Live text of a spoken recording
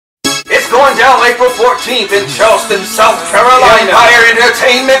going down April 14th in Charleston, South Carolina. Empire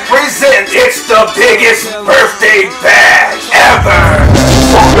Entertainment presents It's the Biggest Birthday Bash Ever.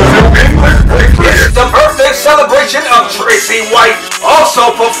 It's the birthday celebration of Tracy White.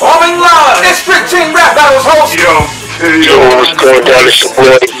 Also performing live, District Team Rap Battles host Yo, what's going down? It's your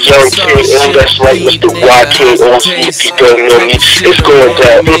boy, Young K, and that's right, Mr. YK, also, if you don't know me. It's going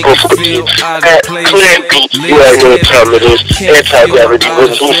down April 14th at Clan Beat. You already know what time it is. Anti-gravity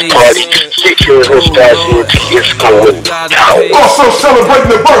release party. Featuring his guys here. It's going down. Also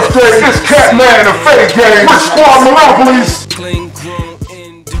celebrating the birthday is Catman and Fade Gang. Rich Squad Monopolies.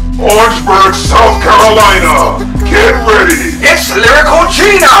 Orangeburg, South Carolina. Get ready. It's Lyrical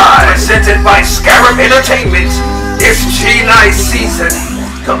G9, presented by Scarab Entertainment. It's G9 season,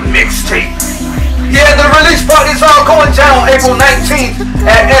 the mixtape. Yeah, the release parties are going down April 19th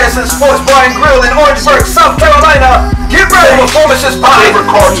at Edison Sports Bar and Grill in Orangeburg, South Carolina. Get ready. Performances by Favorite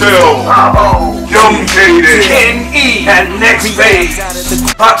Cartel, Bravo, Young K, Ken E, and Next Phase,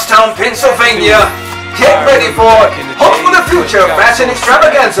 Pottstown, Pennsylvania. Get ready for Hope for the Future Fashion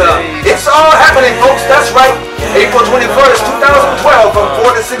Extravaganza. It's all happening, folks. That's right. April 21st, 2012 from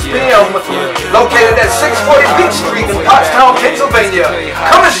 4 to 6 p.m. Located at 640 Beach Street in Pottstown, Pennsylvania.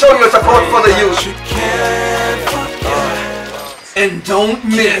 Come and show your support for the youth. And don't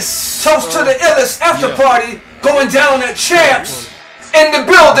miss Toast to the Illest After Party going down at Champs. In the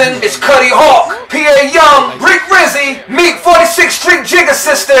building, it's Cuddy Hawk, P.A. Young, Rick Rizzy, Meek 46th Street Jigga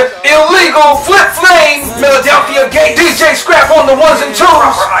Sister, Illegal, Flip Flame, Philadelphia Gate, DJ Scrap on the ones and twos.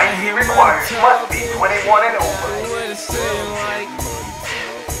 Proper ID required. Must be 21 and over.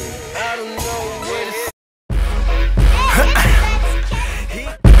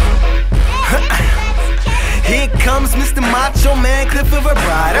 Here comes Mr. Macho Man, Clifford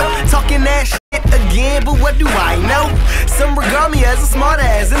Vibrato, talking that shit again, but what do I know? Some regard me as a smart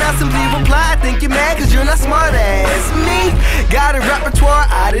ass, and I simply reply, I think you're mad cause you're not smart as me. Got a repertoire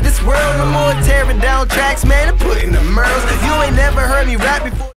out of this world, no more tearing down tracks, man, and putting the murals. You ain't never heard me rap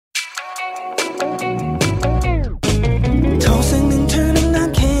before.